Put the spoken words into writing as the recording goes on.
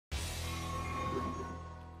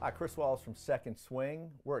Hi, Chris Wallace from Second Swing.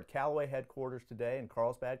 We're at Callaway headquarters today in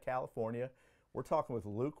Carlsbad, California. We're talking with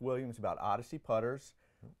Luke Williams about Odyssey putters.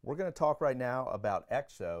 We're going to talk right now about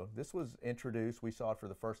EXO. This was introduced, we saw it for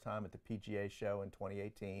the first time at the PGA show in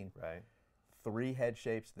 2018. Right. 3 head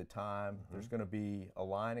shapes at the time. There's going to be a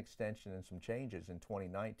line extension and some changes in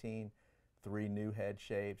 2019. 3 new head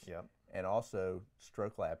shapes. Yep. And also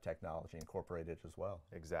Stroke Lab technology incorporated as well.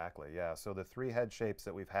 Exactly, yeah. So the 3 head shapes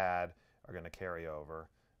that we've had are going to carry over.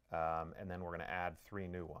 And then we're going to add 3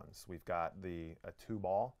 new ones. We've got a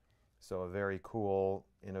 2-ball, so a very cool,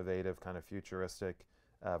 innovative, kind of futuristic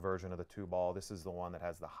version of the 2-ball. This is the one that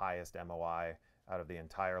has the highest MOI out of the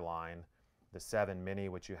entire line. The 7 Mini,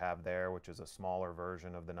 which you have there, which is a smaller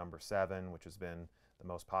version of the number 7, which has been the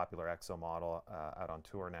most popular EXO model out on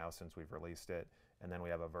tour now since we've released it. And then we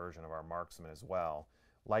have a version of our Marksman as well.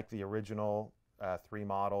 Like the original 3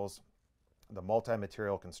 models, the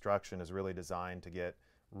multi-material construction is really designed to get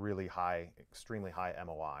really high, extremely high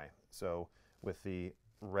MOI. So with the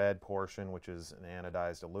red portion, which is an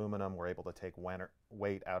anodized aluminum, we're able to take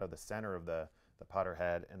weight out of the center of the putter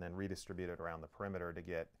head and then redistribute it around the perimeter to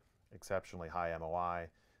get exceptionally high MOI.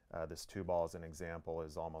 This 2-ball, as an example,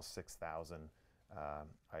 is almost 6,000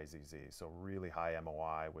 IZZ, so really high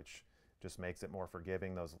MOI, which just makes it more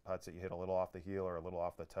forgiving. Those putts that you hit a little off the heel or a little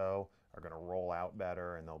off the toe are going to roll out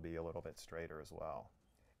better, and they'll be a little bit straighter as well.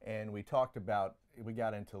 And we talked about, we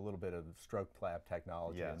got into a little bit of Stroke Lab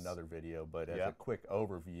technology Yes. in another video, but as Yep. a quick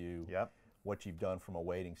overview, Yep. what you've done from a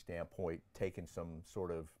weighting standpoint, taking some sort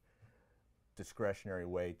of discretionary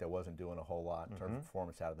weight that wasn't doing a whole lot in terms of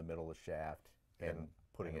performance out of the middle of the shaft and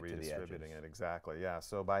putting it to the edges. Redistributing it, exactly, yeah.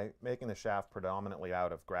 So by making the shaft predominantly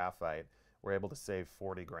out of graphite, we're able to save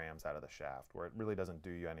 40 grams out of the shaft, where it really doesn't do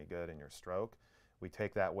you any good in your stroke. We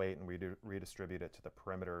take that weight and we redistribute it to the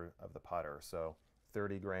perimeter of the putter. So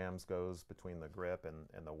 30 grams goes between the grip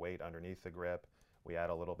and the weight underneath the grip. We add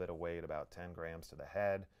a little bit of weight, about 10 grams to the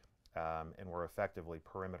head, and we're effectively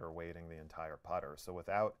perimeter weighting the entire putter. So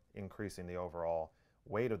without increasing the overall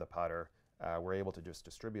weight of the putter, we're able to just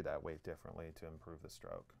distribute that weight differently to improve the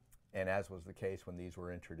stroke. And as was the case when these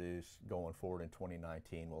were introduced, going forward in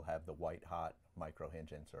 2019, we'll have the white hot micro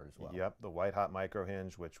hinge insert as well. Yep, the white hot micro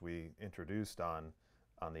hinge, which we introduced on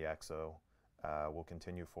the EXO, will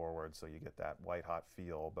continue forward, so you get that white hot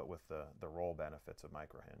feel, but with the roll benefits of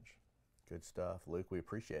micro hinge. Good stuff. Luke, we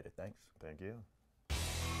appreciate it. Thanks. Thank you.